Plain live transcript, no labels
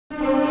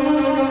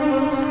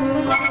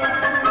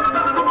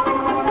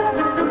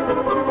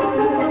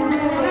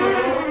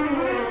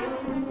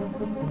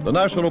The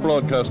National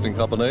Broadcasting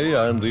Company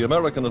and the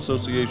American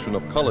Association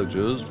of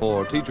Colleges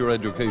for Teacher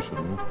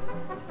Education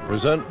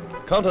present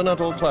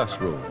Continental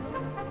Classroom,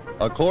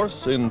 a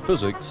course in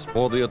physics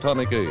for the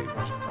atomic age,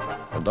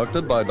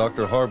 conducted by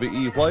Dr. Harvey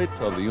E. White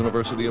of the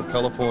University of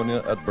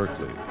California at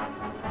Berkeley.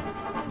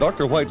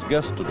 Dr. White's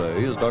guest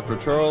today is Dr.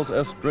 Charles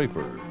S.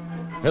 Draper,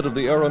 head of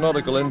the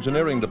Aeronautical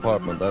Engineering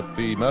Department at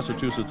the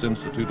Massachusetts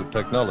Institute of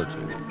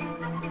Technology.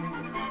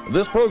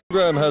 This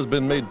program has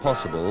been made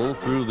possible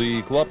through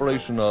the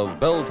cooperation of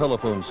Bell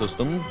Telephone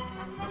System,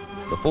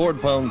 the Ford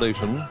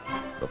Foundation,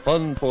 the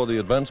Fund for the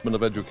Advancement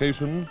of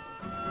Education,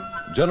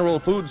 General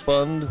Foods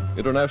Fund,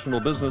 International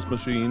Business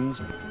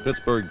Machines,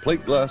 Pittsburgh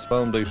Plate Glass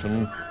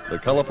Foundation, the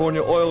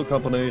California Oil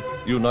Company,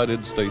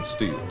 United States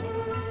Steel.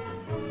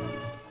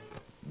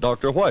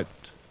 Dr. White.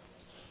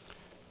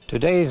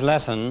 Today's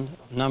lesson,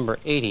 number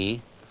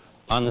 80,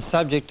 on the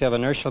subject of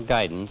inertial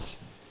guidance,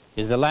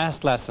 is the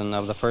last lesson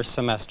of the first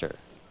semester.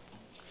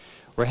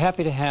 We're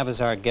happy to have as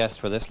our guest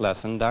for this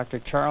lesson Dr.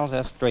 Charles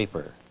S.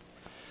 Draper.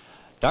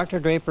 Dr.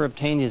 Draper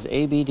obtained his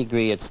A.B.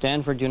 degree at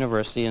Stanford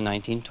University in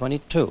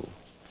 1922,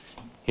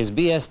 his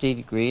B.S.D.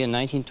 degree in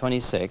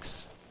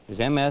 1926, his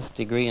M.S.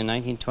 degree in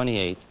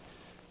 1928,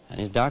 and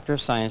his Doctor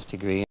of Science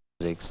degree in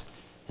physics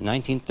in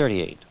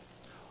 1938,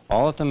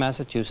 all at the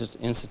Massachusetts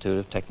Institute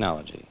of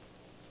Technology.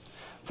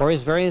 For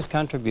his various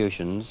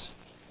contributions,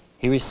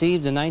 he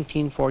received in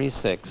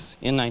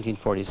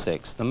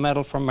 1946, the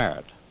Medal for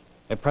Merit,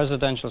 a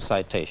presidential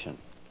citation,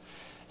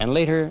 and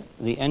later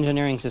the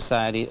Engineering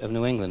Society of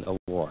New England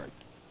Award,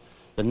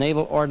 the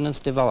Naval Ordnance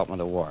Development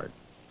Award,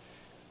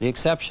 the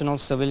Exceptional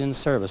Civilian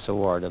Service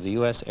Award of the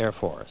U.S. Air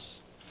Force,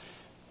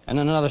 and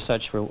another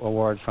such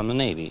award from the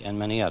Navy, and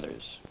many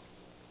others.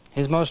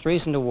 His most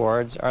recent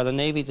awards are the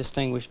Navy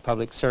Distinguished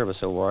Public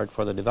Service Award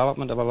for the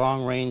development of a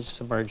long-range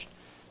submerged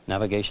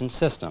navigation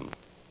system,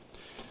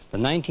 the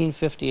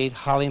 1958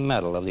 Holly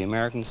Medal of the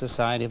American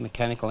Society of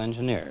Mechanical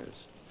Engineers,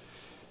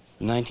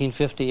 the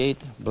 1958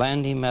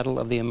 Blandy Medal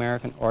of the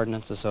American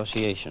Ordnance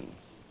Association,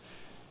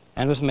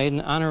 and was made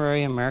an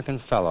honorary American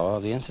Fellow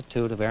of the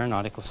Institute of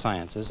Aeronautical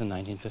Sciences in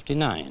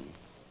 1959.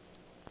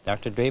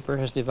 Dr. Draper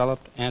has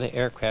developed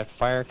anti-aircraft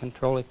fire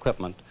control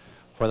equipment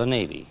for the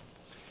Navy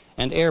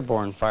and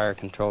airborne fire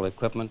control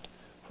equipment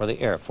for the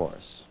Air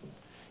Force.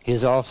 He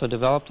has also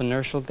developed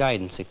inertial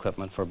guidance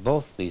equipment for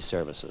both these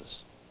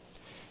services.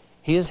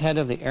 He is head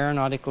of the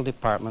Aeronautical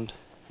Department,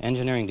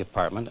 Engineering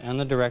Department, and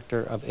the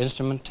Director of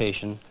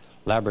Instrumentation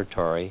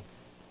Laboratory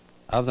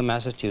of the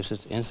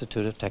Massachusetts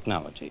Institute of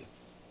Technology.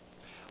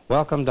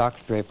 Welcome,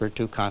 Dr. Draper,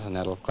 to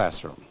Continental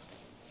Classroom.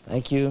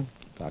 Thank you,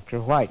 Dr.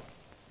 White.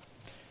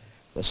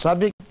 The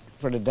subject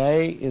for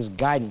today is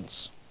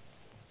guidance.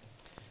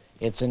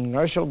 It's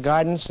inertial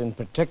guidance in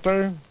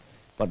particular,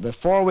 but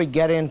before we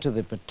get into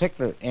the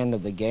particular end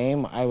of the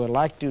game, I would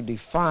like to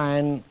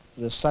define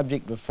the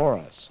subject before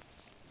us.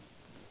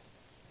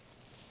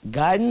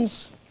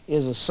 Guidance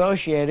is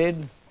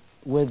associated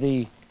with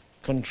the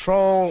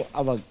control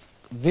of a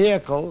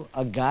vehicle,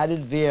 a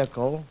guided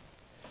vehicle,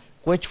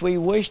 which we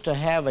wish to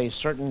have a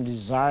certain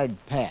desired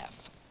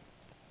path.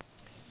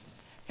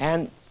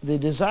 And the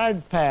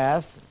desired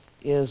path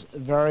is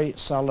very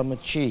seldom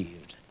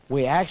achieved.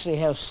 We actually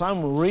have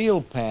some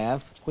real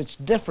path which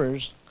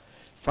differs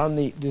from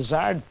the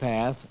desired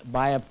path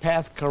by a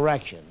path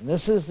correction.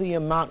 This is the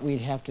amount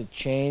we'd have to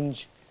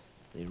change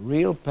the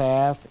real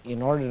path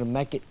in order to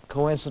make it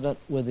coincident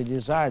with the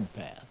desired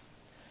path.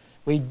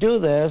 We do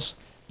this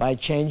by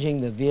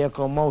changing the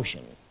vehicle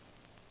motion.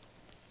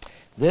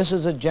 This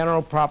is a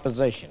general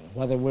proposition,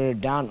 whether we're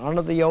down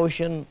under the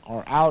ocean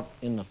or out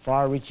in the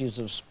far reaches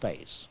of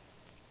space.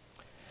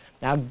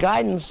 Now,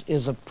 guidance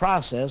is a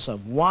process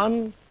of,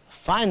 one,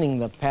 finding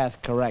the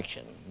path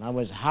correction. In other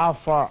words, how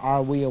far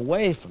are we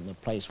away from the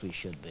place we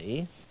should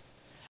be?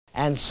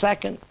 And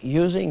second,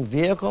 using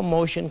vehicle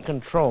motion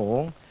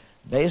control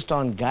based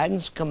on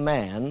guidance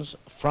commands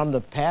from the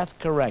path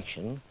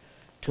correction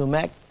to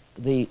make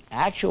the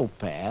actual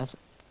path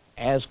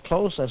as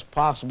close as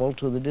possible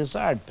to the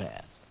desired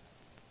path.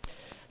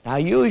 Now,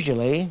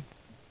 usually,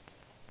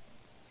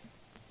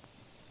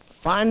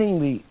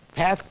 finding the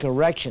path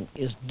correction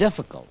is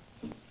difficult.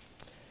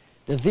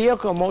 The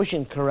vehicle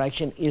motion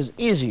correction is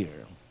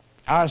easier.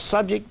 Our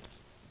subject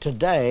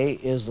today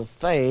is the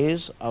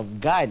phase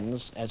of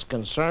guidance as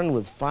concerned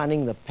with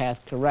finding the path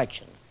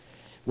correction.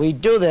 We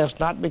do this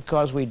not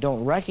because we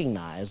don't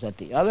recognize that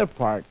the other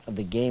part of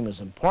the game is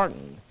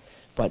important,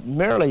 but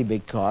merely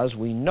because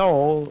we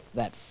know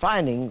that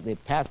finding the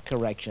path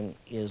correction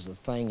is the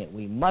thing that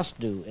we must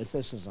do if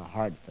this is a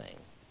hard thing.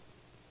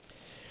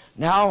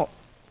 Now,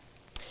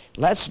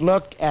 let's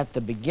look at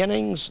the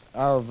beginnings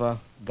of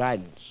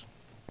guidance.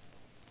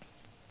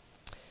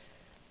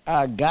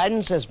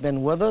 Guidance has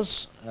been with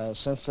us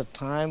since the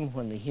time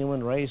when the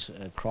human race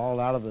crawled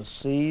out of the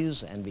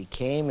seas and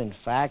became, in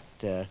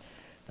fact,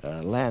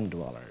 land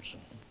dwellers.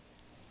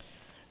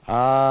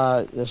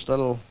 This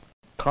little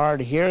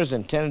card here is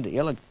intended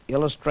to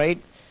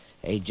illustrate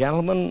a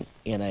gentleman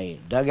in a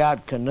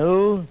dugout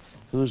canoe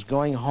who's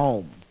going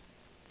home.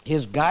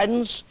 His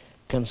guidance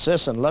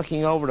consists in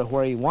looking over to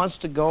where he wants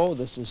to go.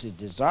 This is his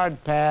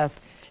desired path,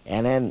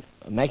 and then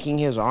making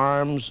his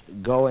arms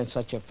go in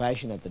such a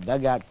fashion that the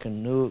dugout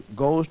canoe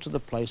goes to the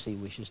place he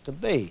wishes to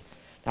be.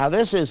 Now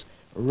this is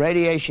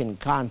radiation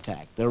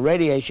contact. The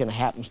radiation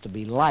happens to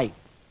be light,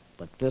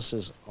 but this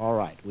is all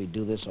right. We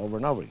do this over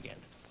and over again.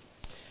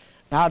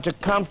 Now to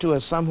come to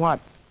a somewhat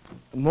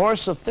more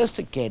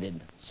sophisticated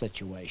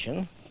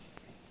situation,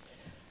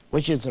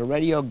 which is the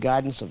radio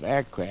guidance of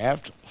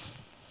aircraft,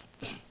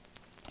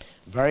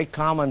 very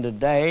common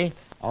today,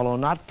 although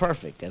not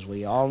perfect, as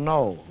we all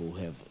know who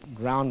have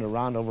ground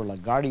around over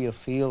LaGuardia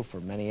Field for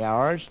many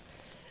hours.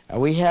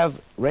 We have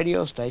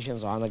radio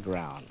stations on the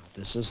ground.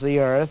 This is the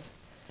Earth.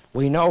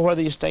 We know where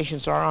these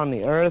stations are on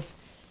the Earth.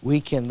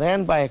 We can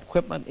then, by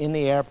equipment in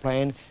the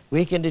airplane,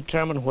 we can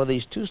determine where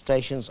these two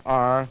stations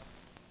are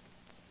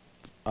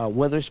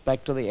with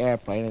respect to the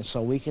airplane, and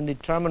so we can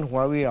determine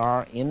where we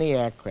are in the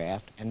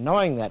aircraft, and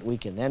knowing that, we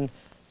can then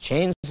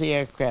change the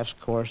aircraft's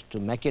course to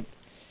make it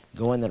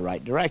go in the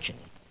right direction.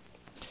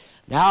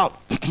 Now,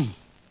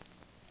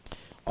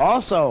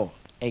 also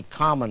a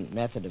common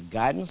method of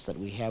guidance that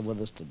we have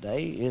with us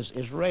today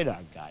is radar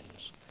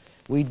guidance.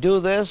 We do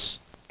this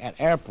at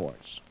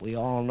airports. We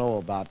all know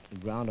about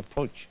ground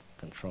approach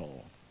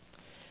control.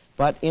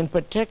 But in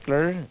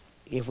particular,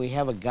 if we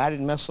have a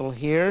guided missile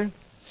here,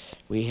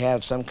 we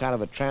have some kind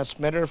of a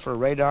transmitter for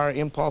radar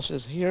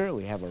impulses here,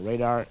 we have a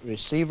radar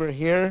receiver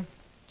here,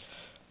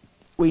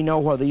 we know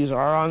where these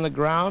are on the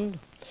ground.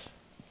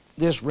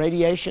 This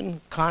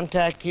radiation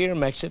contact here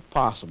makes it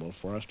possible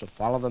for us to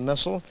follow the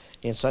missile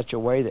in such a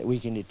way that we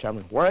can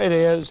determine where it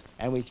is,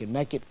 and we can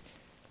make it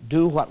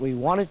do what we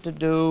want it to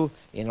do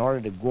in order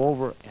to go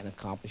over and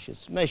accomplish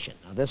its mission.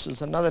 Now this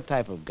is another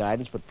type of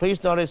guidance, but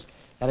please notice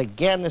that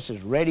again this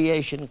is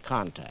radiation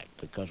contact,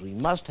 because we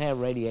must have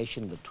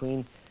radiation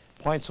between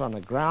points on the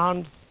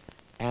ground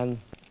and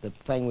the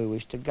thing we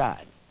wish to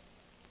guide.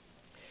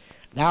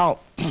 Now,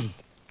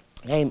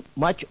 a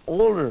much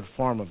older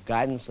form of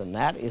guidance than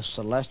that is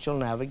celestial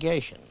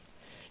navigation.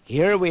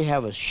 Here we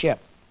have a ship,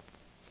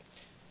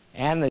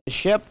 and the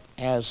ship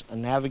has a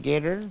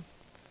navigator.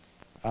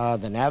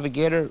 The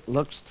navigator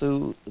looks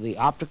through the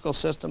optical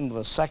system of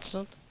a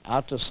sextant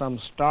out to some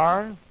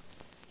star.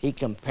 He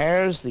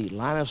compares the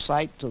line of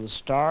sight to the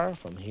star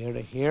from here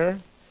to here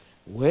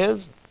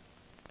with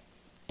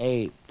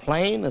a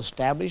plane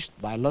established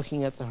by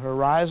looking at the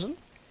horizon,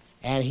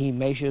 and he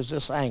measures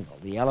this angle,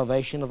 the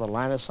elevation of the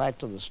line of sight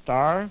to the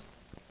star,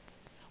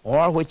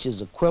 or which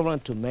is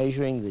equivalent to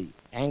measuring the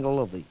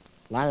angle of the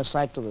line of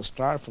sight to the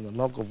star from the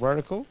local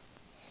vertical.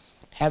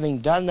 Having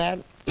done that,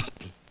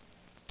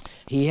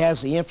 he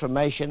has the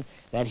information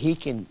that he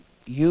can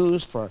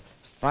use for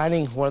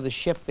finding where the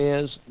ship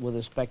is with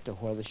respect to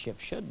where the ship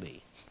should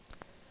be.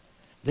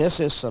 This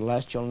is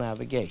celestial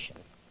navigation.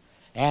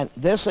 And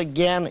this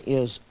again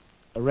is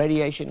a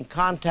radiation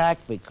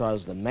contact,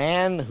 because the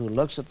man who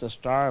looks at the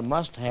star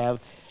must have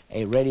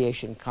a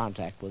radiation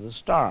contact with the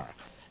star.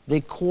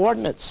 The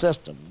coordinate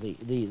system,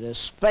 the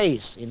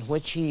space in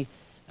which he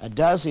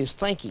does his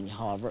thinking,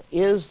 however,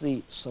 is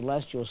the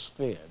celestial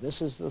sphere.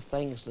 This is the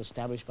thing that's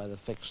established by the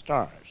fixed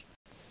stars.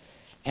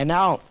 And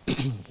now,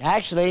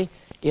 actually,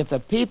 if the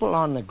people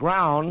on the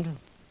ground,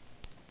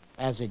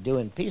 as they do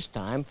in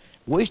peacetime,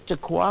 wish to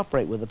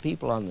cooperate with the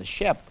people on the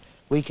ship,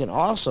 we can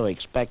also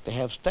expect to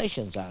have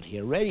stations out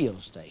here, radio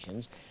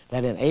stations,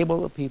 that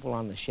enable the people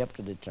on the ship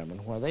to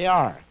determine where they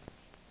are.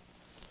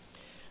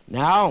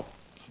 Now,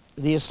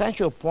 the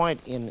essential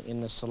point in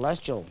the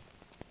celestial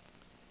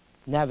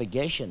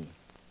navigation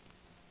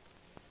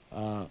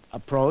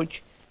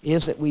approach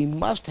is that we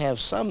must have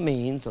some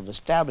means of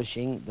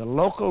establishing the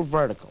local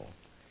vertical.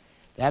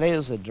 That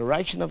is, the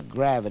direction of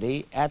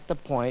gravity at the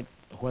point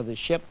where the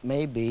ship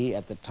may be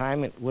at the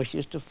time it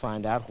wishes to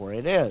find out where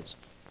it is.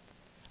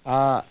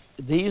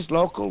 These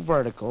local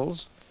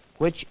verticals,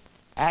 which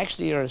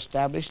actually are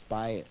established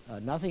by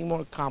nothing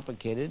more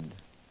complicated,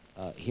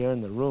 here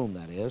in the room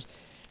that is,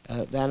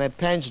 than a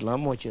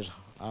pendulum, which is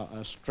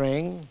a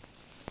string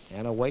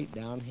and a weight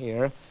down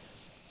here.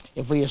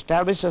 If we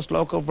establish this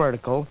local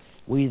vertical,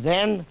 we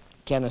then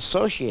can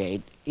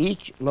associate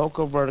each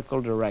local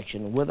vertical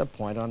direction with a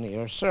point on the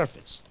Earth's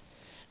surface.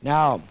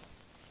 Now,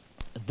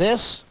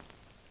 this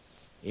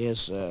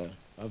is a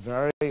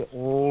very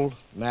old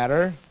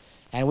matter,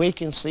 and we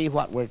can see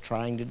what we're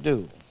trying to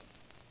do.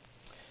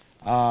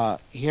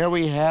 Here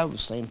we have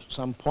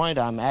some point.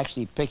 I'm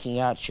actually picking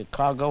out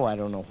Chicago. I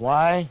don't know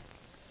why,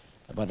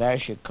 but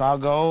there's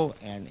Chicago,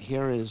 and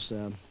here is,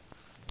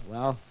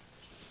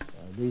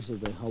 these are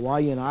the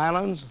Hawaiian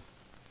Islands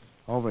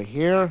over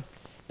here.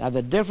 Now,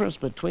 the difference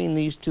between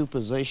these two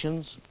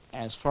positions,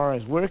 as far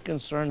as we're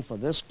concerned for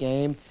this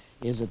game,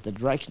 is that the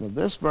direction of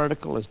this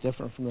vertical is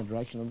different from the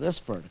direction of this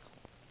vertical,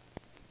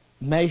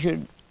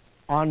 measured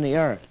on the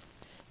Earth.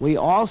 We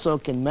also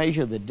can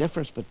measure the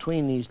difference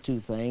between these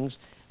two things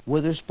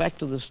with respect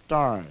to the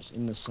stars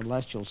in the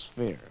celestial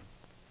sphere.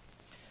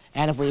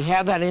 And if we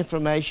have that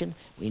information,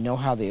 we know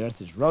how the Earth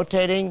is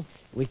rotating,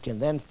 we can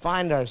then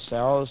find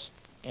ourselves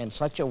in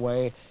such a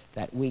way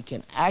that we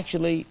can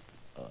actually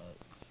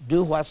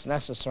do what's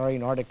necessary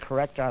in order to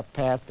correct our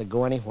path to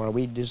go anywhere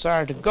we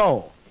desire to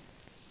go.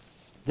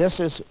 This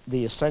is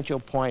the essential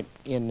point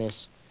in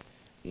this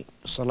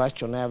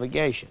celestial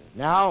navigation.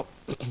 Now,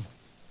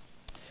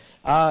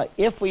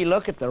 if we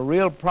look at the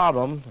real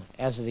problem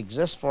as it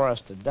exists for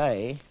us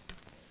today,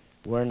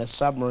 we're in a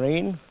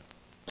submarine,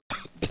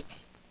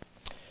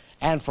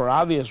 and for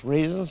obvious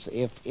reasons,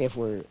 if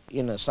we're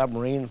in a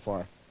submarine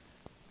for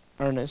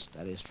earnest,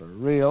 that is for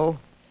real,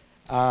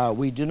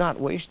 we do not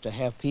wish to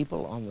have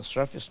people on the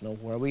surface know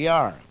where we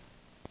are.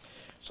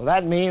 So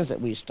that means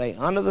that we stay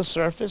under the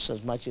surface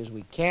as much as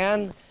we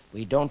can.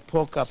 We don't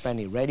poke up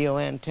any radio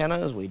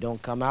antennas. We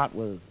don't come out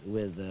with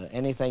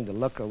anything to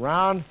look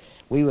around.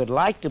 We would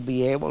like to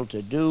be able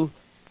to do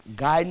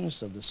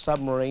guidance of the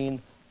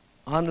submarine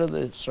under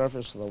the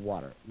surface of the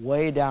water,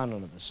 way down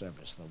under the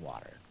surface of the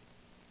water.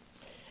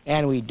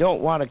 And we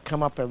don't want to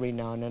come up every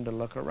now and then to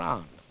look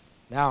around.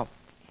 Now,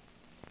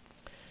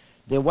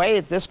 the way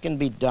that this can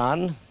be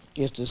done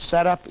is to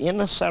set up in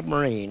the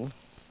submarine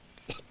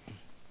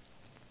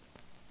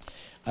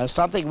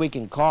something we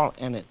can call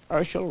an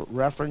inertial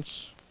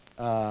reference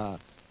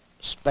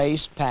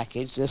space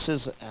package. This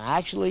is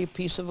actually a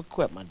piece of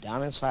equipment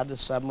down inside the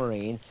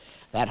submarine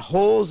that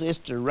holds its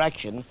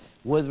direction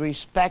with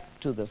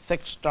respect to the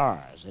fixed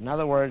stars. In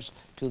other words,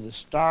 to the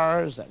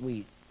stars that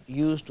we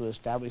use to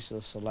establish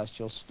the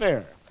celestial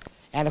sphere.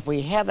 And if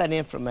we have that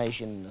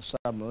information in the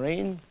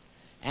submarine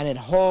and it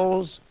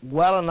holds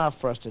well enough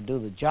for us to do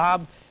the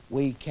job,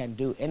 we can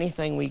do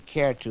anything we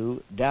care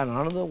to down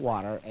under the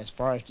water as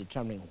far as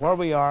determining where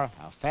we are,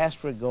 how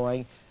fast we're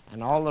going,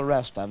 and all the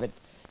rest of it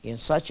in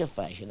such a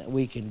fashion that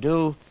we can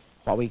do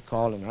what we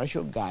call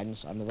inertial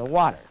guidance under the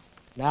water.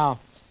 Now,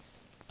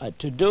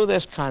 to do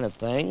this kind of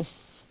thing,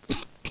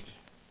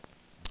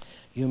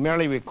 you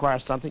merely require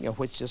something of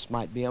which this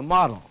might be a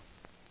model.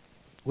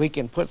 We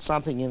can put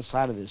something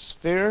inside of the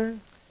sphere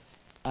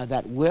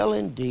that will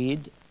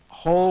indeed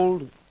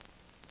hold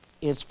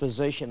its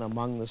position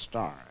among the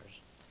stars.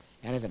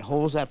 And if it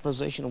holds that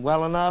position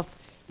well enough,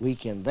 we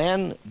can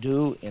then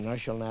do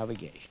inertial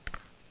navigation.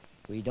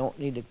 We don't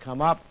need to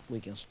come up. We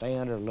can stay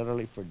under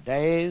literally for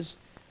days.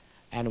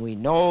 And we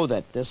know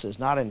that this is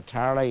not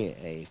entirely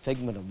a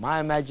figment of my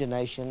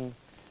imagination,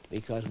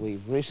 because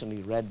we've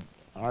recently read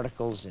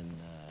articles in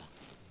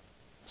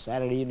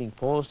Saturday Evening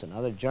Post and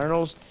other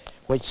journals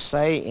which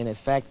say, in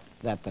effect,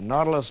 that the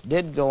Nautilus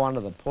did go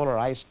under the polar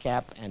ice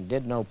cap and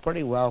did know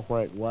pretty well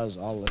where it was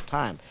all the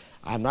time.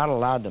 I'm not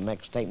allowed to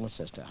make statements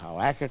as to how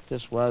accurate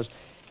this was,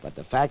 but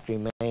the fact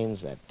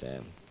remains that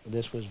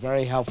this was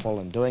very helpful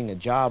in doing a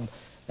job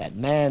that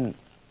man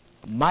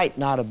might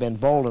not have been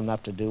bold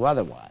enough to do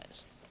otherwise.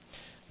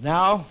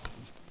 Now,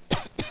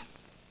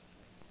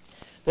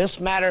 this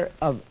matter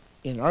of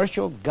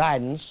inertial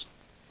guidance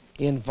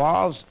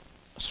involves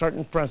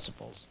certain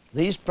principles.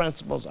 These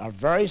principles are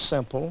very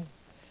simple.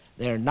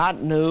 They're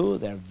not new.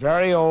 They're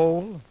very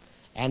old.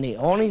 And the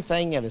only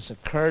thing that has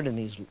occurred in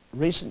these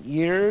recent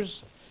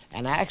years,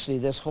 and actually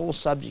this whole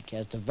subject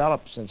has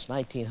developed since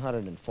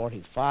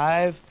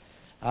 1945,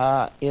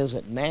 is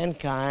that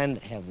mankind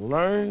have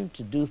learned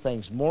to do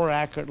things more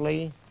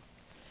accurately,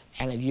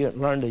 and have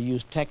learned to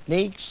use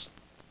techniques,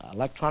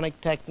 electronic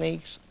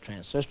techniques.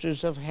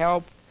 Transistors have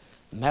helped,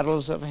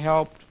 metals have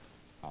helped,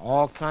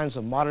 all kinds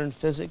of modern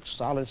physics,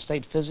 solid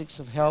state physics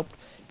have helped,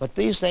 but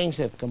these things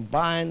have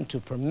combined to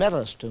permit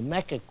us to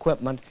make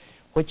equipment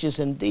which is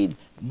indeed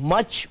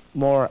much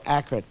more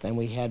accurate than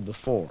we had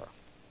before.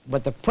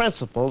 But the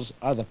principles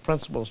are the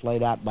principles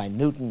laid out by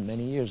Newton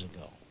many years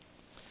ago.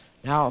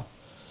 Now,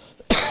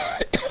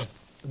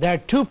 there are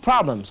two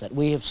problems that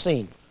we have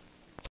seen.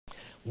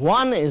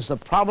 One is the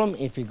problem,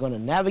 if you're going to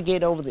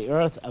navigate over the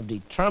Earth, of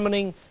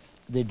determining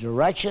the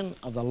direction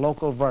of the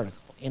local vertical.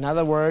 In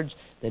other words,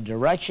 the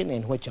direction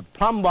in which a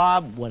plumb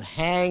bob would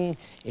hang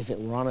if it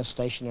were on a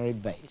stationary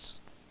base.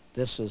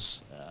 This is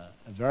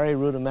very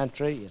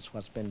rudimentary. It's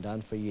what's been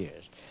done for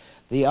years.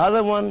 The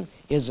other one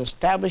is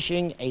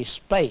establishing a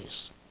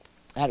space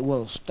that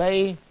will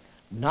stay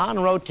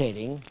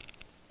non-rotating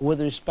with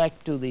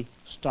respect to the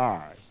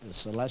stars, the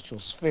celestial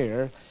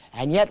sphere,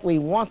 and yet we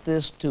want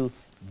this to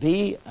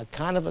be a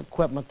kind of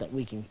equipment that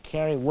we can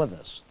carry with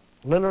us,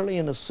 literally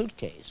in a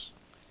suitcase,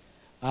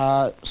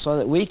 so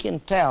that we can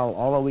tell,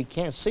 although we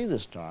can't see the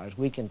stars,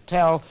 we can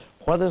tell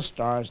where the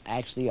stars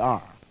actually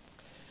are.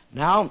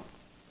 Now,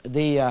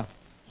 the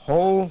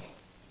whole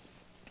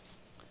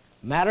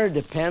matter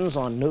depends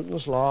on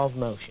Newton's law of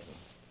motion.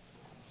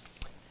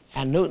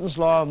 And Newton's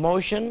law of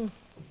motion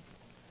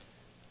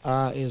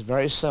is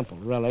very simple,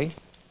 really.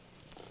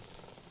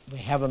 We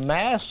have a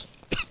mass.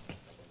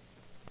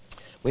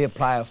 We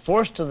apply a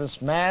force to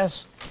this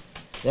mass.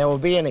 There will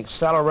be an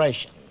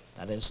acceleration.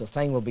 That is, the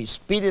thing will be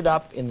speeded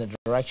up in the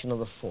direction of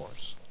the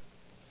force.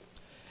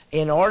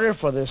 In order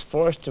for this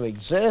force to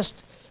exist,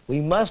 we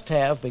must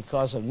have,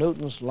 because of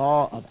Newton's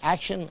law of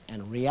action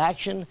and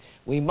reaction,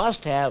 we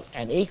must have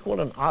an equal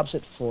and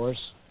opposite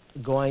force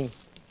going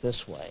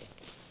this way.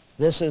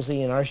 This is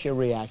the inertia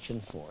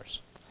reaction force.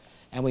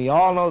 And we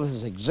all know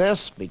this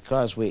exists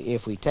because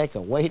if we take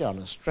a weight on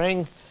a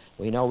string,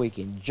 we know we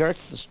can jerk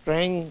the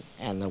string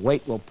and the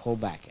weight will pull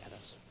back at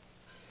us.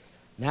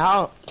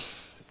 Now,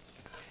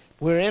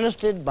 we're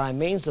interested by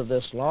means of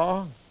this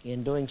law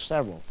in doing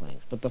several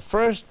things. But the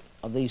first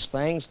of these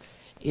things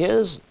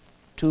is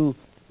to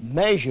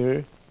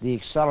measure the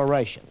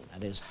acceleration,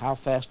 that is, how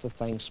fast the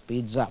thing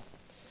speeds up.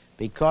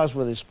 Because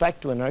with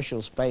respect to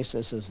inertial space,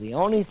 this is the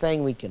only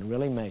thing we can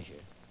really measure.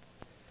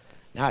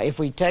 Now, if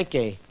we take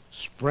a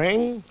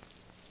spring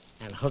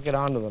and hook it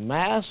onto the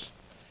mass,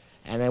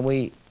 and then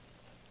we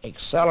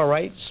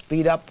accelerate,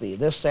 speed up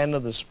this end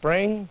of the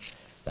spring,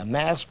 the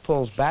mass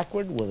pulls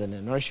backward with an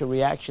inertial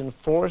reaction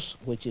force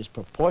which is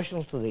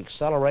proportional to the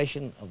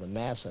acceleration of the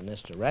mass in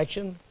this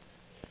direction.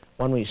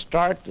 When we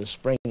start, the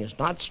spring is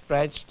not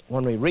stretched.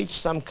 When we reach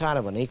some kind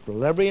of an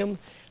equilibrium,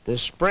 the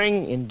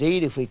spring,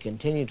 indeed, if we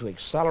continue to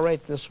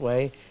accelerate this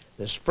way,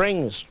 the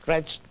spring is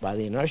stretched by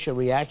the inertial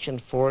reaction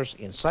force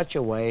in such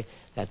a way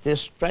that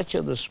this stretch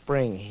of the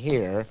spring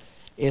here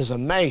is a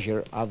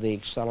measure of the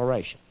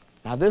acceleration.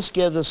 Now, this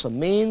gives us a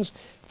means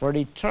for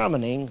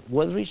determining,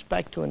 with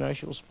respect to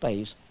inertial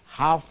space,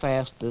 how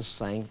fast this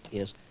thing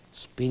is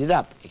speeded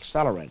up,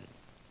 accelerated.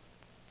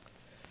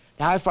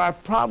 Now, if our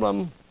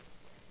problem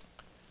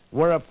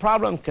were a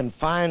problem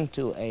confined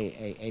to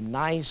a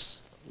nice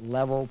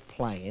level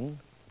plane,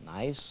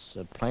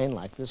 plane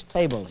like this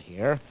table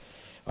here,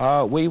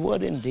 we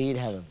would indeed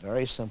have a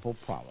very simple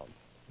problem.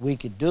 We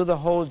could do the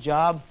whole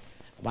job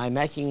by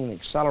making an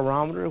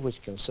accelerometer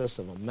which consists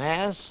of a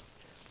mass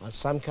on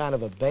some kind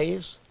of a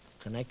base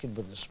connected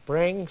with a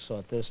spring so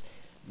that this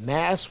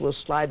mass will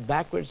slide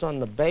backwards on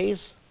the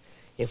base.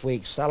 If we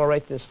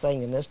accelerate this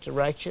thing in this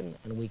direction,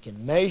 and we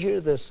can measure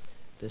this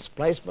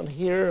displacement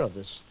here of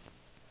this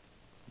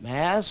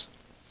mass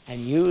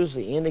and use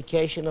the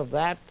indication of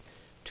that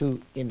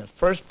to, in the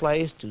first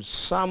place, to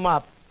sum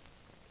up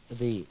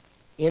the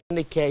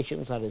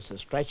indications, that is the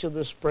stretch of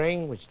the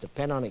spring, which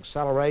depend on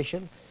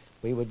acceleration,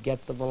 we would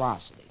get the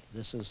velocity.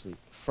 This is the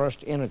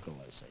first integral,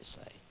 as they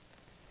say.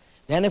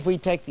 Then if we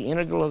take the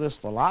integral of this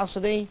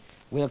velocity,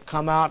 we'll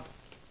come out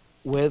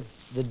with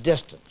the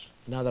distance.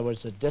 In other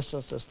words, the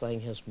distance this thing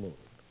has moved.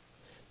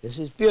 This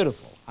is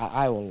beautiful.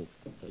 I will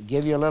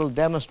give you a little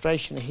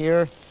demonstration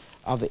here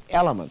of the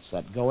elements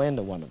that go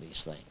into one of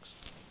these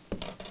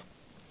things.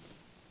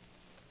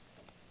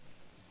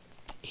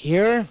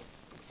 Here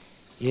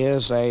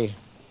is a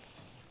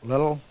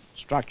little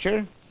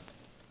structure,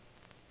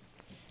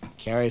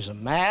 carries a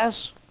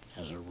mass,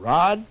 has a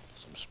rod,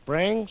 some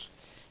springs,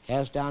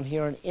 has down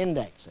here an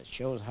index that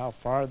shows how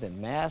far the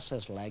mass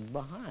has lagged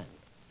behind.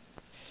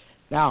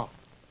 Now,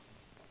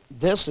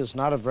 this is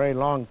not a very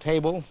long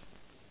table,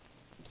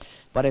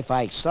 but if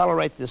I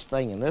accelerate this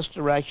thing in this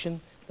direction,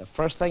 the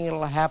first thing that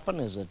will happen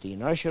is that the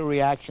inertial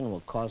reaction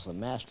will cause the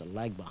mass to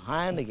lag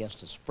behind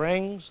against the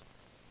springs,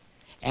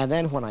 and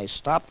then when I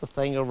stop the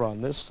thing over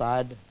on this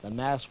side, the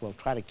mass will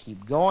try to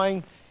keep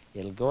going.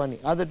 It'll go in the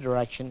other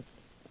direction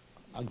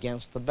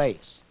against the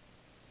base.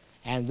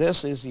 And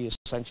this is the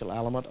essential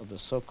element of the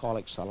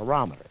so-called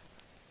accelerometer.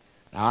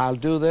 Now, I'll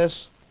do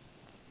this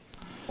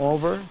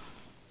over and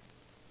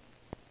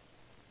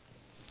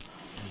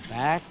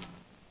back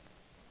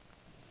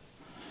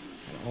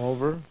and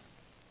over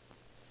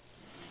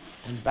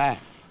and back.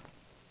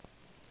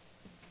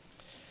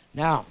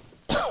 Now,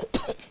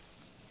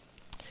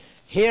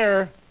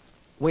 here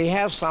we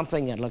have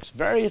something that looks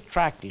very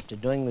attractive to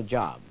doing the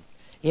job.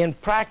 In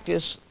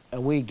practice,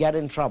 we get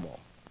in trouble.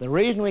 The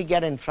reason we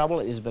get in trouble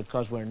is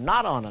because we're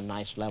not on a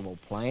nice level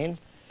plane.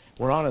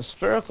 We're on a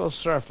spherical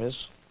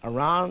surface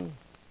around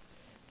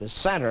the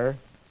center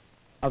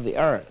of the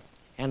Earth.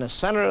 And the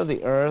center of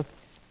the Earth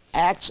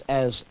acts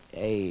as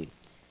a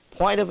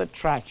point of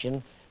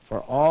attraction for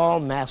all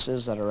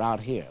masses that are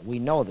out here. We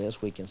know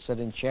this. We can sit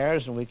in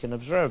chairs and we can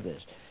observe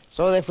this.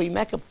 So that if we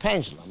make a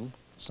pendulum,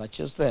 such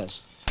as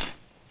this,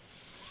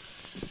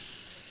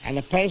 and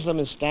the pendulum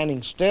is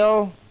standing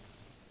still,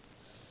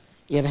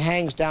 it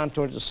hangs down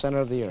towards the center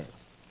of the Earth.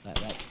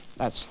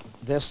 That's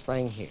this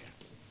thing here.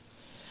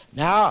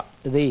 Now,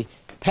 the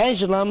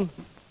pendulum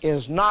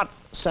is not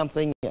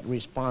something that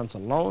responds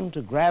alone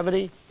to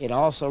gravity. It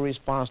also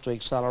responds to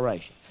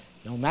acceleration.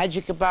 No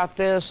magic about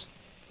this.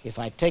 If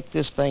I take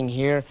this thing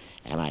here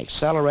and I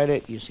accelerate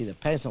it, you see the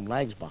pendulum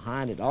lags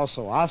behind. It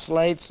also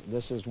oscillates.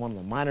 This is one of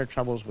the minor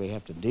troubles we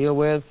have to deal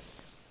with.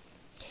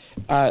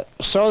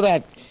 So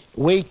that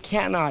we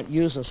cannot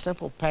use a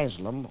simple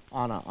pendulum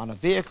on a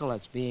vehicle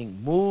that's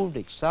being moved,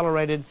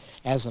 accelerated,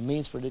 as a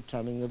means for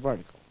determining the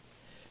vertical.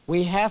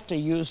 We have to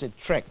use a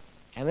trick,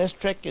 and this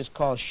trick is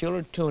called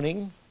Schuller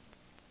tuning,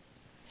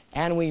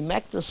 and we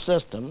make the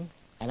system,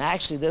 and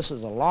actually this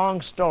is a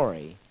long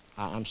story.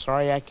 I'm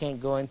sorry I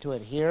can't go into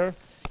it here.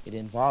 It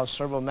involves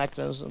servo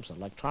mechanisms,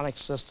 electronic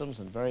systems,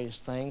 and various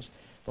things,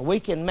 but we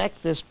can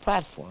make this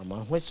platform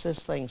on which this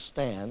thing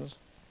stands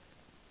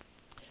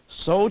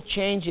so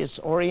change its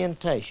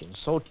orientation,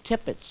 so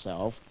tip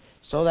itself,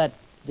 so that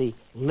the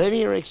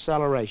linear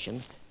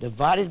acceleration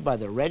divided by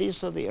the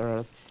radius of the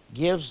Earth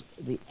gives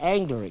the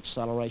angular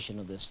acceleration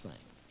of this thing.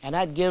 And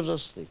that gives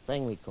us the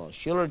thing we call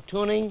Schuller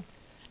tuning,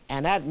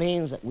 and that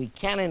means that we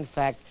can, in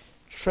fact,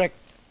 trick.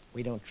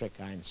 We don't trick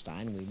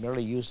Einstein. We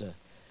merely use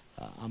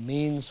a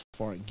means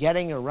for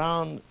getting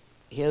around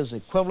his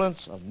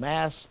equivalence of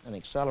mass and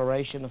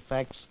acceleration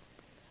effects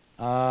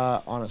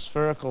on a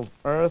spherical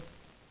Earth.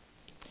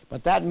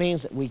 But that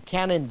means that we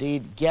can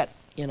indeed get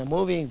in a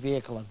moving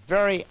vehicle a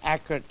very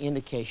accurate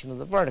indication of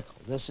the vertical.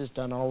 This is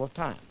done all the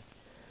time.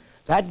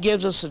 That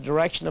gives us the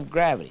direction of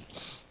gravity.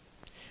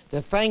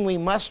 The thing we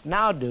must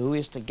now do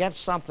is to get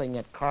something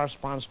that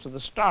corresponds to the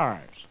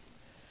stars.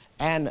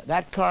 And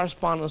that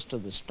correspondence to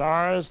the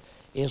stars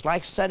is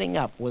like setting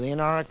up within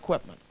our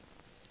equipment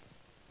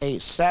a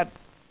set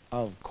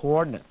of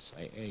coordinates,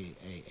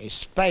 a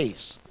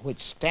space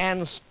which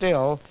stands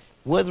still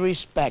with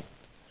respect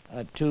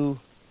to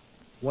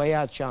way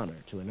out yonder,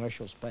 to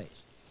inertial space.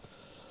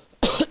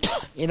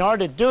 In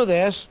order to do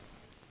this,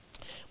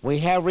 we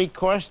have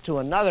recourse to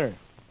another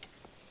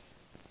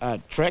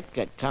trick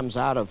that comes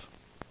out of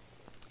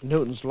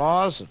Newton's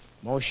laws of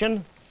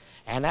motion,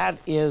 and that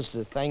is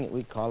the thing that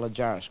we call a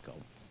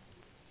gyroscope.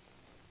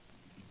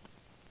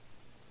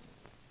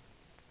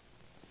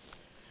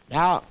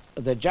 Now,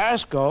 the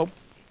gyroscope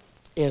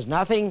is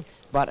nothing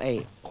but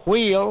a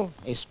wheel,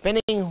 a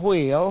spinning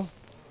wheel,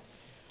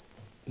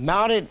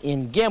 mounted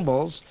in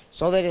gimbals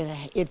so that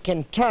it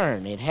can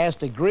turn. It has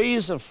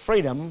degrees of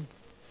freedom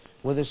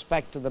with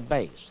respect to the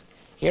base.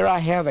 Here I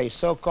have a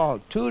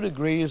so-called 2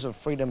 degrees of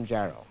freedom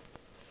gyro.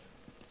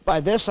 By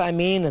this I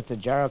mean that the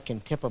gyro can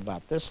tip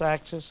about this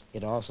axis.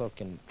 It also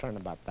can turn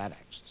about that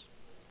axis.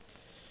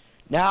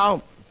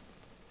 Now,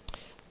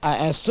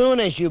 as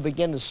soon as you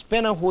begin to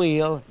spin a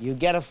wheel, you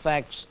get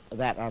effects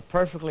that are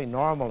perfectly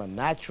normal and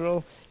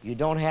natural. You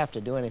don't have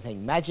to do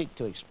anything magic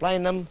to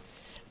explain them,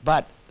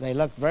 but they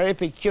look very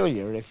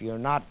peculiar if you're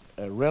not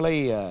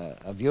really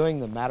viewing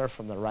the matter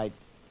from the right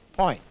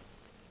point.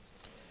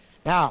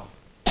 Now,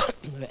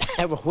 we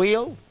have a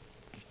wheel.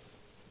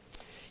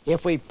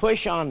 If we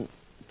push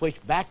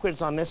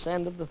backwards on this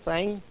end of the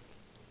thing,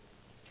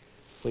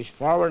 push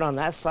forward on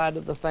that side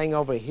of the thing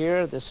over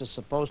here, this is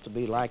supposed to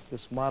be like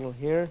this model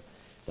here.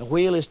 The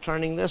wheel is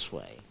turning this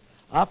way.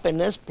 Up in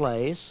this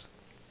place,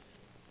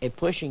 a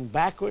pushing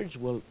backwards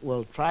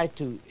will try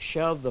to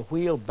shove the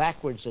wheel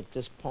backwards at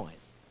this point.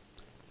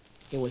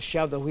 It will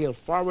shove the wheel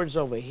forwards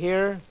over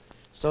here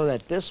so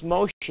that this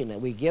motion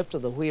that we give to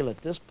the wheel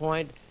at this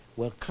point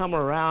will come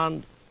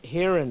around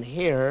here and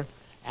here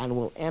and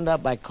will end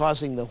up by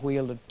causing the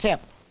wheel to tip.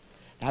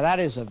 Now that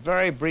is a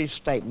very brief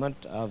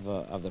statement of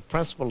the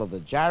principle of the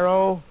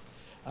gyro,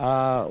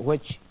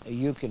 which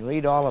you can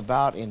read all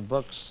about in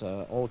books 2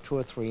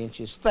 or 3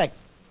 inches thick.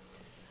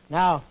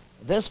 Now,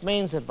 this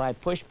means that if I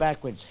push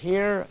backwards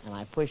here and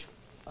I push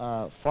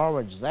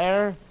forwards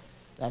there,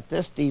 that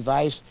this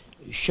device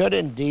should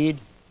indeed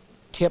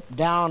tip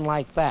down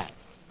like that.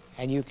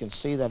 And you can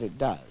see that it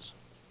does.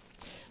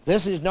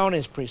 This is known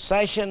as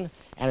precession,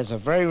 and it's a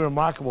very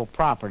remarkable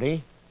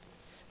property.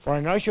 For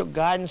inertial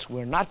guidance,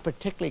 we're not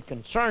particularly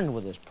concerned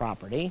with this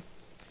property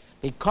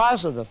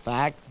because of the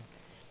fact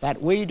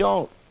that we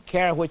don't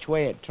care which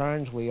way it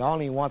turns. We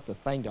only want the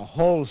thing to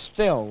hold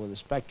still with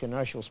respect to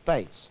inertial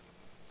space.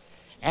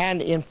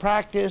 And in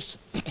practice,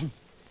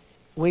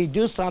 we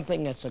do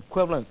something that's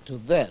equivalent to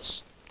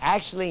this.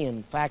 Actually,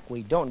 in fact,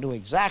 we don't do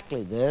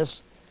exactly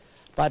this,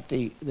 but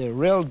the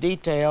real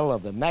detail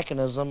of the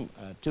mechanism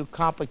too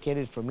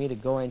complicated for me to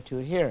go into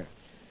here.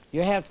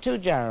 You have 2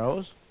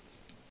 gyros,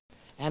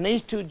 and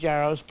these 2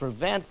 gyros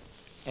prevent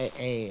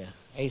a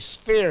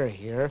sphere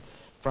here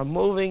from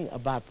moving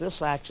about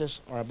this axis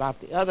or about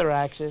the other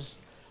axis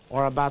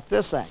or about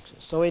this axis.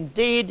 So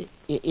indeed,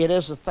 it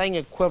is a thing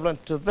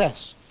equivalent to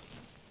this.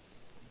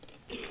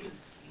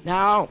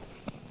 Now,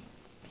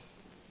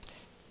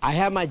 I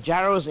have my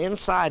gyros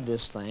inside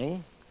this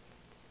thing,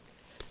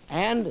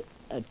 and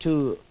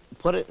to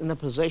put it in the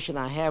position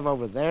I have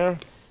over there,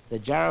 the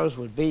gyros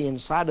would be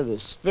inside of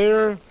this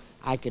sphere.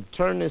 I could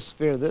turn this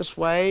sphere this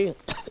way,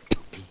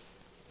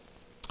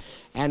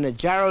 and the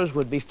gyros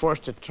would be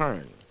forced to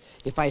turn.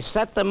 If I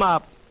set them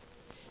up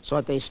so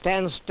that they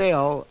stand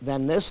still,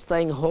 then this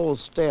thing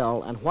holds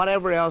still, and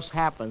whatever else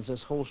happens,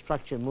 this whole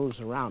structure moves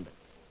around it.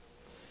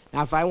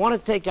 Now, if I want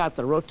to take out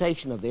the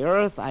rotation of the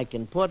Earth, I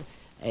can put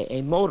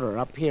a motor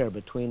up here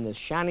between this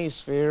shiny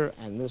sphere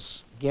and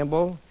this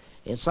gimbal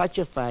in such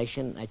a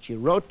fashion that you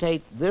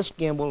rotate this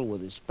gimbal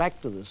with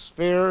respect to the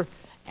sphere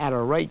at a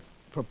rate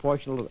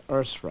proportional to the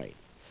Earth's rate.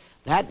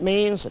 That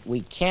means that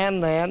we can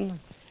then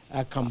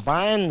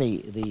combine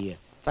the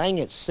thing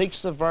that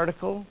seeks the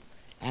vertical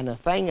and the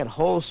thing that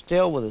holds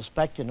still with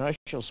respect to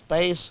inertial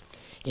space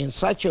in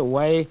such a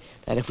way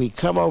that if we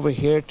come over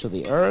here to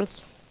the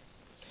Earth,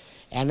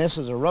 and this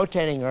is a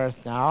rotating Earth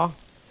now,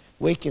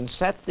 we can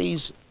set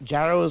these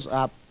gyros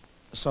up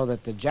so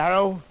that the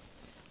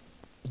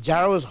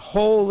gyros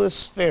hold this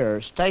sphere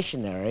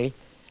stationary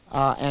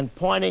and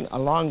pointing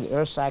along the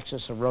Earth's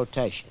axis of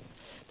rotation.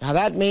 Now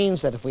that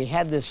means that if we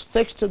had this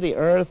fixed to the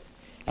Earth,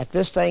 at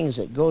this thing as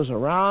it goes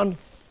around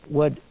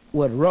would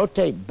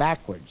rotate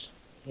backwards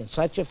in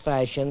such a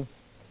fashion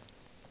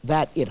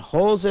that it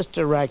holds this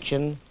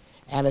direction,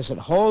 and as it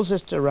holds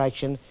this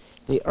direction,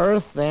 the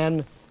Earth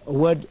then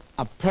would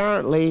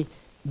apparently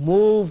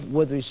move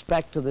with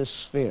respect to this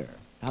sphere.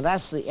 Now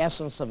that's the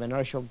essence of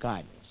inertial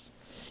guidance.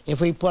 If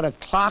we put a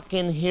clock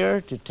in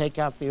here to take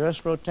out the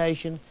Earth's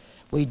rotation,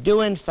 we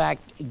do in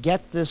fact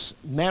get this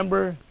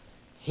member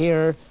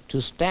here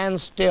to stand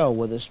still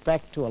with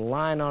respect to a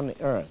line on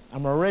the Earth, a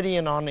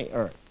meridian on the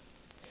Earth.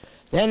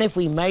 Then if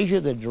we measure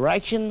the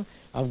direction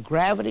of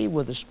gravity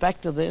with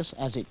respect to this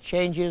as it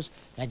changes,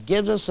 that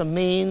gives us a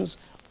means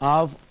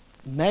of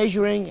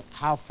measuring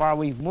how far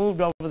we've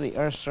moved over the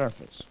Earth's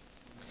surface.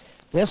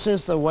 This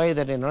is the way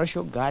that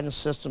inertial guidance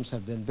systems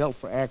have been built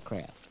for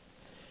aircraft.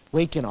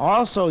 We can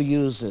also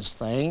use this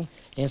thing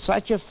in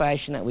such a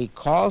fashion that we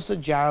cause the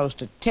gyros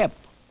to tip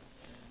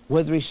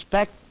with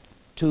respect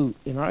to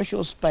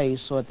inertial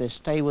space so that they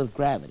stay with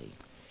gravity.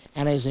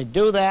 And as they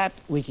do that,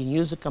 we can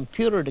use a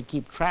computer to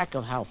keep track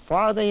of how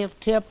far they have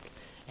tipped,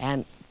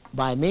 and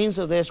by means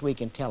of this we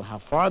can tell how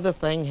far the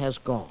thing has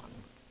gone.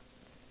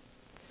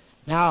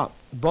 Now,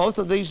 both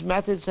of these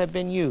methods have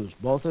been used.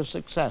 Both are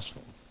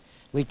successful.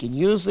 We can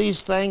use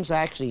these things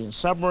actually in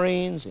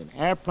submarines, in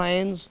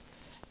airplanes,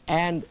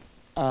 and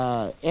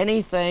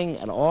anything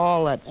at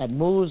all that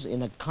moves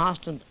in a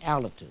constant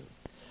altitude.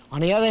 On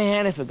the other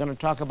hand, if we're going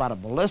to talk about a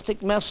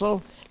ballistic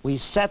missile, we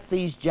set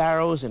these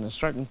gyros in a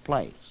certain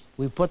place.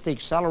 We put the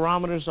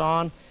accelerometers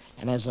on,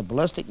 and as the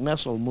ballistic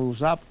missile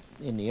moves up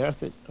in the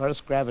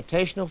Earth's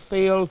gravitational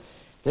field,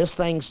 this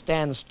thing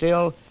stands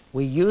still.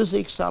 We use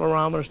the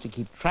accelerometers to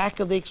keep track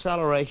of the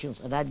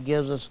accelerations, and that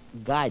gives us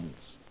guidance.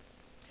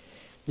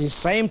 The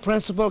same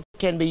principle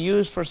can be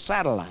used for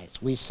satellites.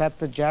 We set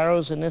the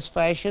gyros in this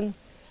fashion,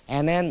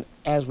 and then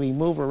as we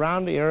move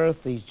around the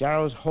Earth, these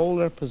gyros hold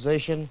their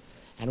position,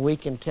 and we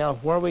can tell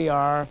where we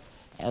are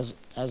as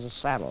a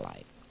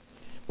satellite.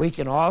 We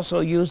can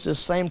also use this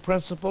same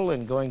principle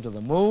in going to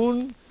the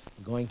moon,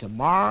 going to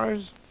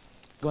Mars,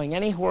 going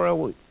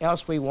anywhere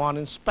else we want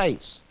in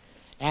space.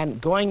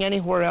 And going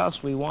anywhere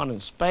else we want in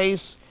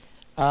space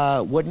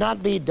would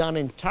not be done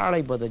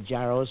entirely by the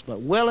gyros,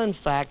 but will in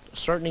fact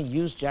certainly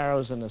use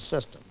gyros in the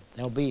system.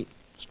 There'll be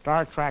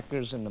star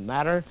trackers in the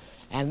matter,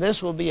 and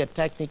this will be a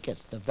technique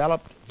that's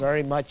developed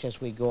very much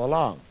as we go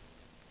along.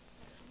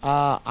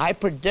 I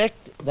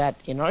predict that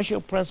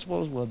inertial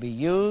principles will be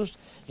used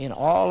in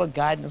all the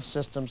guidance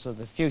systems of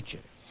the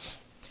future.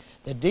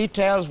 The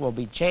details will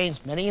be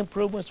changed, many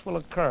improvements will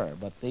occur,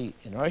 but the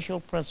inertial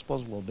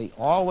principles will be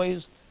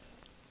always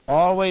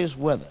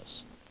with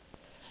us.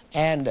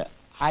 And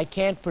I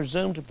can't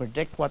presume to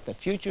predict what the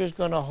future is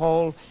going to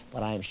hold,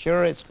 but I'm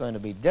sure it's going to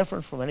be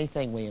different from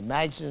anything we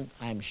imagined.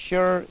 I'm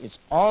sure it's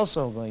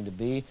also going to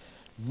be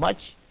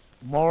much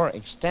more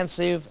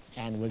extensive,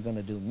 and we're going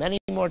to do many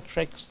more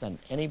tricks than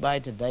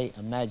anybody today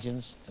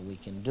imagines that we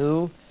can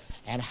do.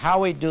 And how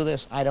we do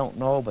this, I don't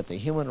know, but the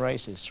human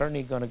race is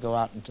certainly going to go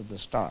out into the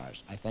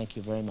stars. I thank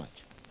you very much.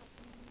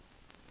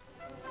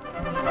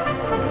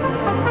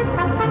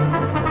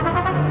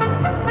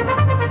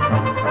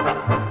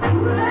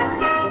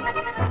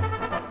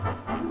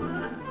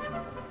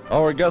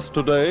 Our guest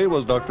today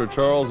was Dr.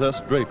 Charles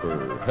S.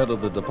 Draper, head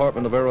of the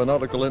Department of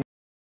Aeronautical